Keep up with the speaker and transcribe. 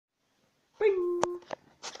Bing!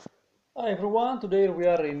 Hi everyone, today we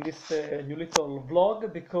are in this new little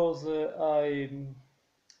vlog because I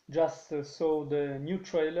just saw the new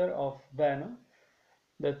trailer of Venom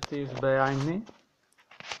that is behind me.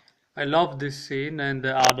 I love this scene and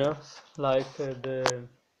the others, like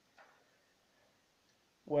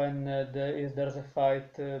when there's a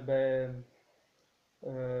fight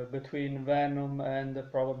between Venom and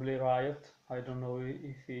probably Riot. I don't know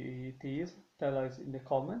if it is. Tell us in the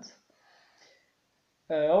comments.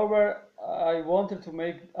 However, I wanted to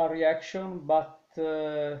make a reaction, but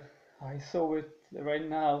I saw it right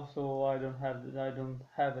now, so I don't have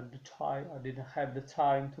the time. I didn't have the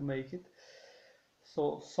time to make it.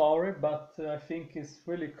 So sorry, but I think it's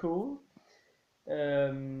really cool.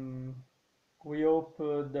 Um, we hope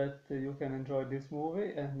that you can enjoy this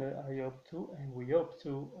movie, and I hope to, and we hope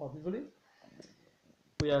to, obviously.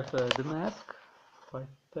 We have the mask right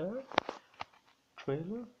there,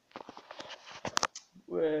 trailer.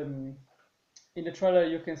 Um, in the trailer,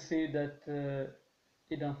 you can see that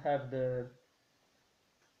it don't have the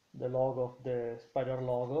logo of the spider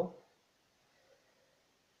logo,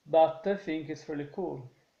 but I think it's really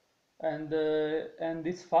cool, and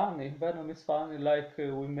it's funny. Venom is funny, like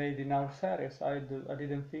we made in our series. I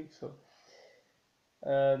didn't think so.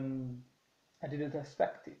 Um, I didn't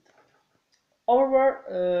expect it.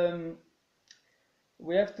 However,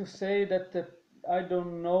 we have to say that I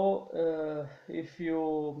don't know if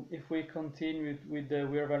we continue with the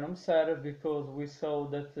We're Venom series, because we saw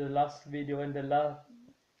that the last video and the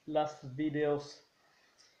last videos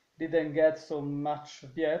didn't get so much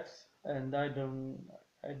yet, and I don't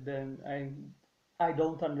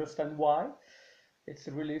understand why. It's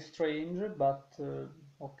really strange, but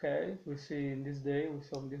okay, we see in this day, we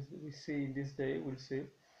see in this day, we'll see.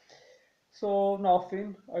 So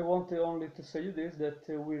nothing. I wanted only to say you this, that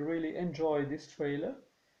we really enjoy this trailer,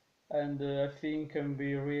 and I think can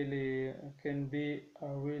be a really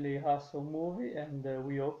awesome movie, and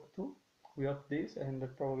we hope to. We hope this, and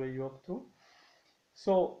probably you hope to.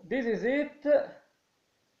 So this is it.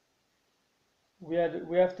 We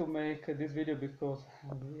have to make this video because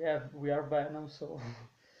we are Venom. So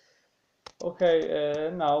okay,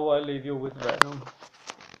 now I leave you with Venom.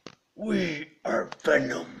 We are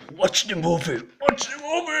Venom. Watch the movie. Watch the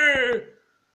movie.